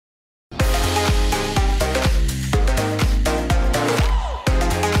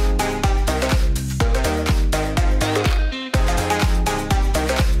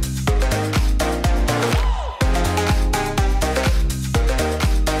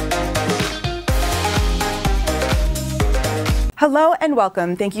Hello and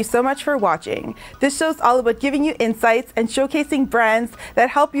welcome. Thank you so much for watching. This show is all about giving you insights and showcasing brands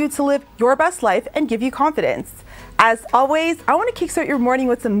that help you to live your best life and give you confidence. As always, I want to kickstart your morning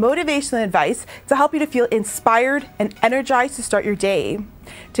with some motivational advice to help you to feel inspired and energized to start your day.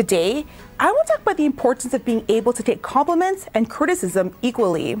 Today, I want to talk about the importance of being able to take compliments and criticism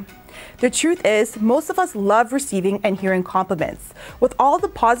equally. The truth is, most of us love receiving and hearing compliments, with all the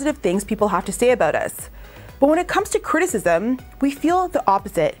positive things people have to say about us. But when it comes to criticism, we feel the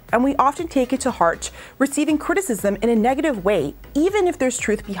opposite, and we often take it to heart, receiving criticism in a negative way, even if there's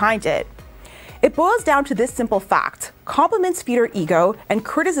truth behind it. It boils down to this simple fact: compliments feed our ego, and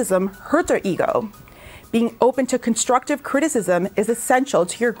criticism hurts our ego. Being open to constructive criticism is essential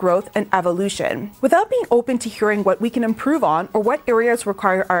to your growth and evolution. Without being open to hearing what we can improve on or what areas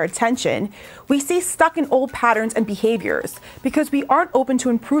require our attention, we stay stuck in old patterns and behaviors because we aren't open to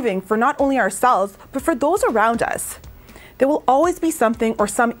improving for not only ourselves, but for those around us. There will always be something or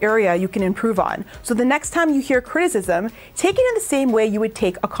some area you can improve on. So the next time you hear criticism, take it in the same way you would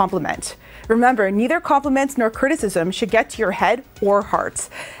take a compliment. Remember, neither compliments nor criticism should get to your head or heart.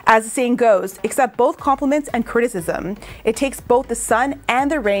 As the saying goes, accept both compliments and criticism. It takes both the sun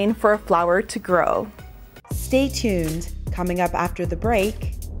and the rain for a flower to grow. Stay tuned. Coming up after the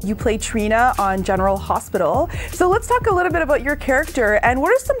break, you play Trina on General Hospital. So let's talk a little bit about your character and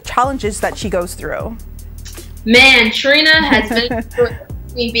what are some challenges that she goes through? Man, Trina has been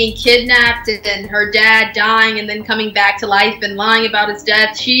between being kidnapped and her dad dying and then coming back to life and lying about his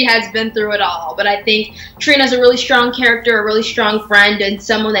death. She has been through it all. But I think Trina's a really strong character, a really strong friend, and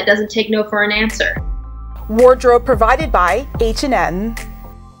someone that doesn't take no for an answer. Wardrobe provided by H&M.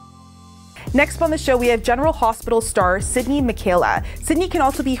 Next up on the show, we have General Hospital star Sydney Mikayla. Sydney can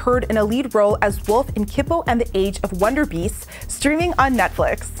also be heard in a lead role as Wolf in Kippo and the Age of Wonder Beasts, streaming on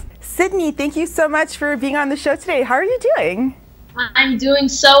Netflix. Sydney, thank you so much for being on the show today. How are you doing? I'm doing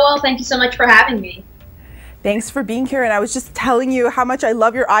so well. Thank you so much for having me. Thanks for being here. And I was just telling you how much I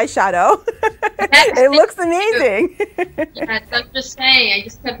love your eyeshadow. It looks amazing. Yes, I'm just saying. I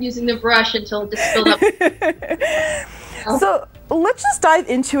just kept using the brush until it just filled up. So let's just dive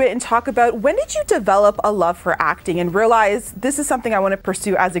into it and talk about, when did you develop a love for acting and realize this is something I want to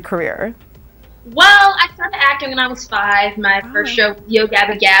pursue as a career? Well, I started acting when I was 5. My first show was Yo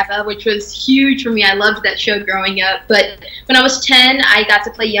Gabba Gabba, which was huge for me. I loved that show growing up. But when I was 10, I got to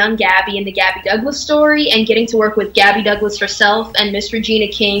play young Gabby in the Gabby Douglas story, and getting to work with Gabby Douglas herself and Miss Regina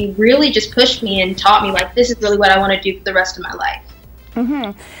King really just pushed me and taught me, like, this is really what I want to do for the rest of my life.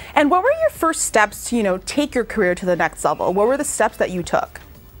 Mm-hmm. And what were your first steps to, take your career to the next level? What were the steps that you took?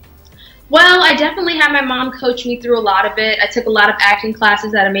 Well, I definitely had my mom coach me through a lot of it. I took a lot of acting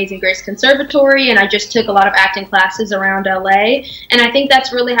classes at Amazing Grace Conservatory, and I just took a lot of acting classes around LA. And I think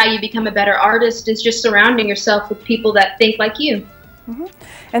that's really how you become a better artist, is just surrounding yourself with people that think like you. Mm-hmm.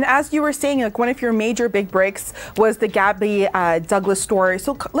 And as you were saying, like, one of your major big breaks was the Gabby Douglas story.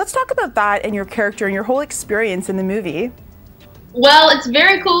 So let's talk about that and your character and your whole experience in the movie. Well, it's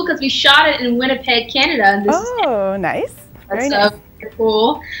very cool because we shot it in Winnipeg, Canada. And this nice. Very nice.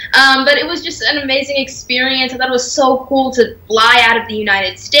 Cool. But it was just an amazing experience. I thought it was so cool to fly out of the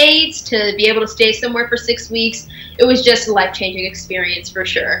United States, to be able to stay somewhere for 6 weeks. It was just a life-changing experience for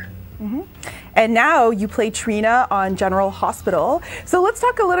sure. Mm-hmm. And now you play Trina on General Hospital. So let's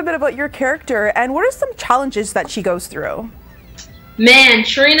talk a little bit about your character and what are some challenges that she goes through? Man,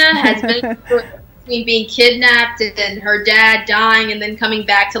 Trina has been between being kidnapped and her dad dying and then coming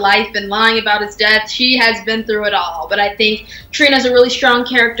back to life and lying about his death. She has been through it all. But I think Trina's a really strong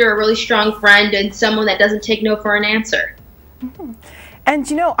character, a really strong friend, and someone that doesn't take no for an answer. Mm-hmm.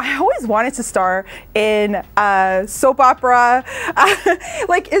 And I always wanted to star in soap opera.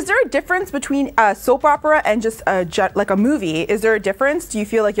 Like, is there a difference between a soap opera and just like a movie? Is there a difference? Do you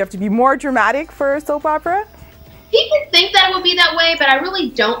feel like you have to be more dramatic for a soap opera? People think that it will be that way, but I really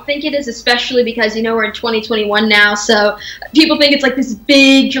don't think it is, especially because, we're in 2021 now, so people think it's like this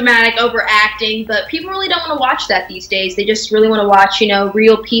big, dramatic overacting, but people really don't want to watch that these days. They just really want to watch,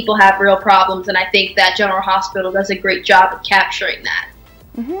 real people have real problems, and I think that General Hospital does a great job of capturing that.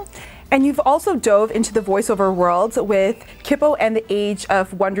 Mm-hmm. And you've also dove into the voiceover world with Kippo and the Age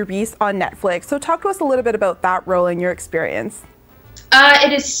of Wonder Beasts on Netflix. So talk to us a little bit about that role and your experience.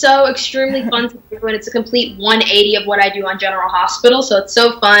 It is so extremely fun to do, and it's a complete 180 of what I do on General Hospital, so it's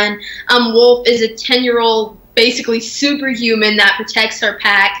so fun. Wolf is a 10-year-old, basically superhuman that protects her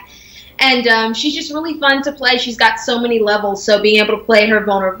pack, and she's just really fun to play. She's got so many levels, so being able to play her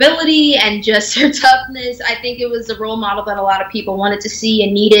vulnerability and just her toughness, I think it was a role model that a lot of people wanted to see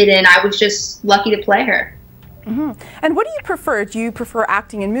and needed, and I was just lucky to play her. Mm-hmm. And what do you prefer? Do you prefer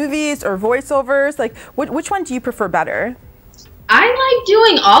acting in movies or voiceovers? Like, which one do you prefer better? I like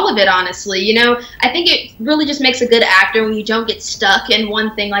doing all of it, honestly. You know, I think it really just makes a good actor when you don't get stuck in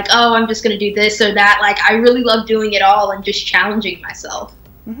one thing, like, oh, I'm just going to do this or that. Like, I really love doing it all and just challenging myself.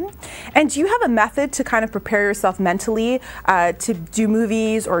 And do you have a method to kind of prepare yourself mentally to do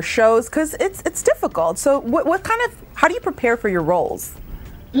movies or shows? Because it's difficult. So how do you prepare for your roles?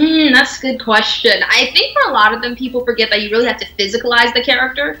 That's a good question. I think for a lot of them, people forget that you really have to physicalize the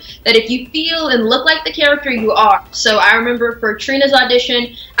character, that if you feel and look like the character, you are. So I remember for Trina's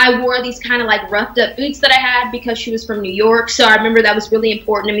audition, I wore these kind of like roughed up boots that I had because she was from New York. So I remember that was really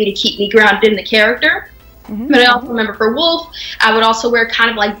important to me to keep me grounded in the character. But I also remember for Wolf, I would also wear kind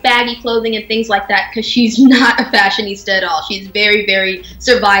of like baggy clothing and things like that because she's not a fashionista at all. She's very, very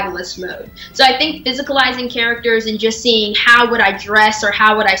survivalist mode. So I think physicalizing characters and just seeing how would I dress or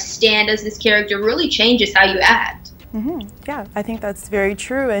how would I stand as this character really changes how you act. Yeah, I think that's very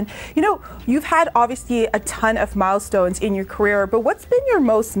true. And you know, you've had obviously a ton of milestones in your career, but what's been your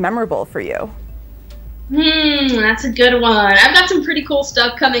most memorable for you? That's a good one. I've got some pretty cool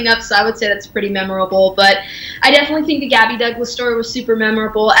stuff coming up, so I would say that's pretty memorable. But I definitely think the Gabby Douglas story was super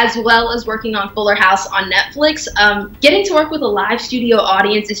memorable, as well as working on Fuller House on Netflix. Getting to work with a live studio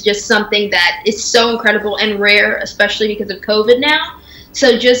audience is just something that is so incredible and rare, especially because of COVID now.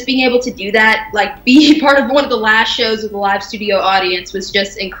 So just being able to do that, like be part of one of the last shows with a live studio audience was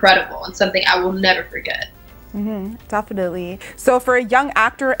just incredible and something I will never forget. Definitely. So for a young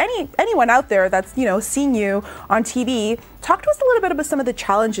actor, anyone out there that's, you know, seeing you on TV, talk to us a little bit about some of the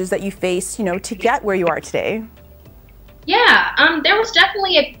challenges that you faced, you know, to get where you are today. Yeah, there was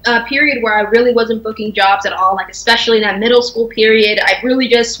definitely a period where I really wasn't booking jobs at all, like especially in that middle school period. I really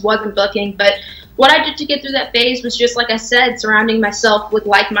just wasn't booking, but what I did to get through that phase was just, like I said, surrounding myself with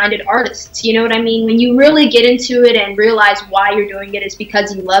like-minded artists. You know what I mean? When you really get into it and realize why you're doing it is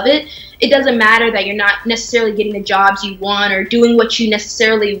because you love it, it doesn't matter that you're not necessarily getting the jobs you want or doing what you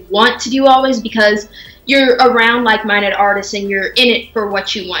necessarily want to do always, because you're around like-minded artists and you're in it for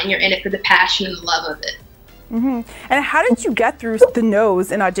what you want. And you're in it for the passion and the love of it. And how did you get through the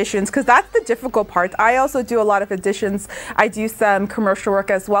no's in auditions? Because that's the difficult part. I also do a lot of auditions. I do some commercial work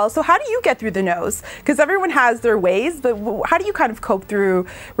as well. So how do you get through the no's? Because everyone has their ways, but how do you kind of cope through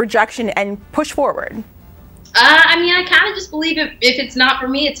rejection and push forward? I mean, I kind of just believe if it's not for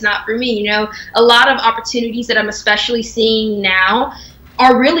me, it's not for me. You know, a lot of opportunities that I'm especially seeing now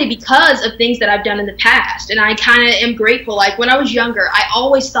are really because of things that I've done in the past. And I kind of am grateful. Like when I was younger, I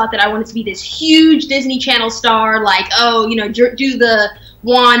always thought that I wanted to be this huge Disney Channel star, like, oh, you know, do the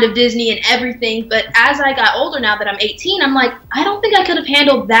wand of Disney and everything. But as I got older, now that I'm 18, I'm like, I don't think I could have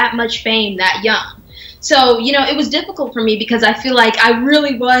handled that much fame that young. So, you know, it was difficult for me because I feel like I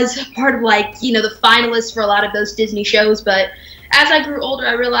really was part of, like, you know, the finalists for a lot of those Disney shows. But as I grew older,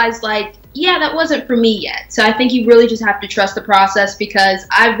 I realized, like, yeah, that wasn't for me yet. So I think you really just have to trust the process because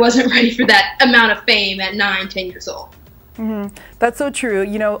I wasn't ready for that amount of fame at 9, 10 years old. That's so true.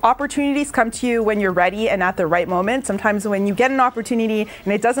 You know, opportunities come to you when you're ready and at the right moment. Sometimes when you get an opportunity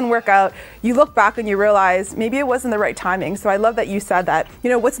and it doesn't work out, you look back and you realize maybe it wasn't the right timing. So I love that you said that. You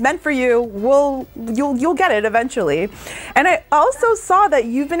know, what's meant for you, you'll get it eventually. And I also saw that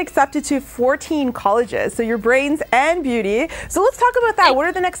you've been accepted to 14 colleges, so your brains and beauty. So let's talk about that. What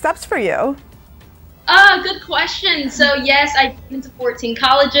are the next steps for you? Good question. So yes, I've been to 14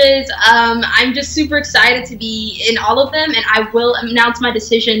 colleges. I'm just super excited to be in all of them, and I will announce my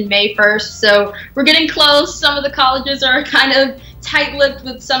decision May 1st. So we're getting close. Some of the colleges are kind of tight-lipped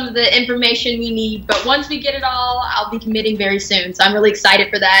with some of the information we need, but once we get it all, I'll be committing very soon. So I'm really excited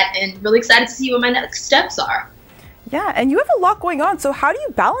for that and really excited to see what my next steps are. Yeah, and you have a lot going on. So how do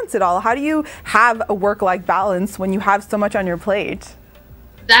you balance it all? How do you have a work-life balance when you have so much on your plate?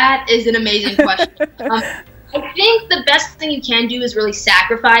 That is an amazing question. I think the best thing you can do is really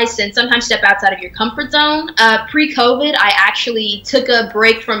sacrifice and sometimes step outside of your comfort zone. Pre-COVID, I actually took a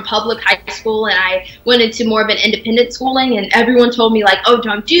break from public high school and I went into more of an independent schooling, and everyone told me, like, oh,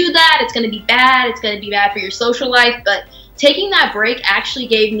 don't do that. It's going to be bad. It's going to be bad for your social life. But taking that break actually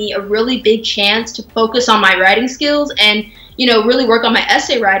gave me a really big chance to focus on my writing skills and, you know, really work on my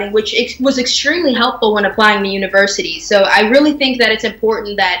essay writing, which was extremely helpful when applying to university. So I really think that it's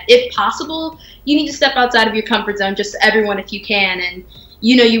important that, if possible, you need to step outside of your comfort zone, just everyone, if you can, and,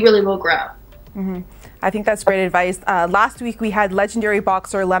 you know, you really will grow. I think that's great advice. Last week we had legendary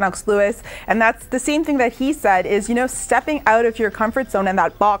boxer Lennox Lewis, and that's the same thing that he said is, you know, stepping out of your comfort zone and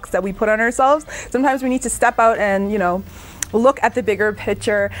that box that we put on ourselves. Sometimes we need to step out and, you know, look at the bigger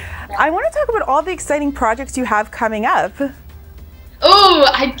picture. I want to talk about all the exciting projects you have coming up. Oh,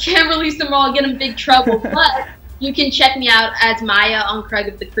 I can't release them all, get in big trouble, but You can check me out as Maya on Craig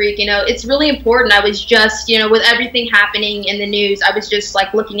of the Creek. You know, it's really important. I was just, you know, with everything happening in the news, I was just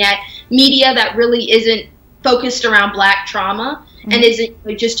like looking at media that really isn't focused around Black trauma and isn't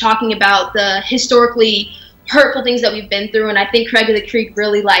just talking about the historically hurtful things that we've been through. And I think Craig of the Creek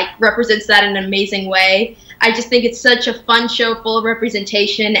really like represents that in an amazing way. I just think it's such a fun show full of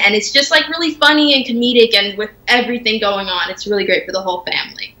representation, and it's just like really funny and comedic, and with everything going on, it's really great for the whole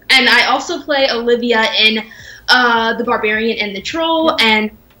family. And I also play Olivia in The Barbarian and the Troll, and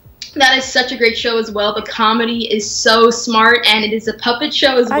that is such a great show as well. The comedy is so smart, and it is a puppet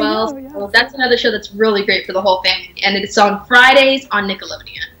show as well. So that's another show that's really great for the whole family, and it's on Fridays on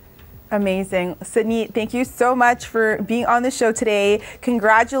Nickelodeon. Amazing. Sydney, thank you so much for being on the show today.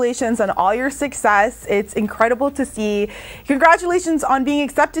 Congratulations on all your success. It's incredible to see. Congratulations on being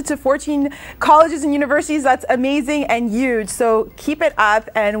accepted to 14 colleges and universities. That's amazing and huge. So keep it up,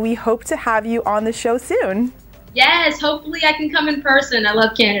 and we hope to have you on the show soon. Yes, hopefully I can come in person. I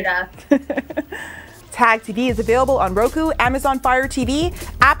love Canada. Tag TV is available on Roku, Amazon Fire TV,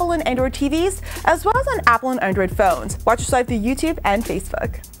 Apple and Android TVs, as well as on Apple and Android phones. Watch us live through YouTube and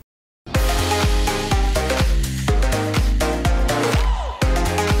Facebook.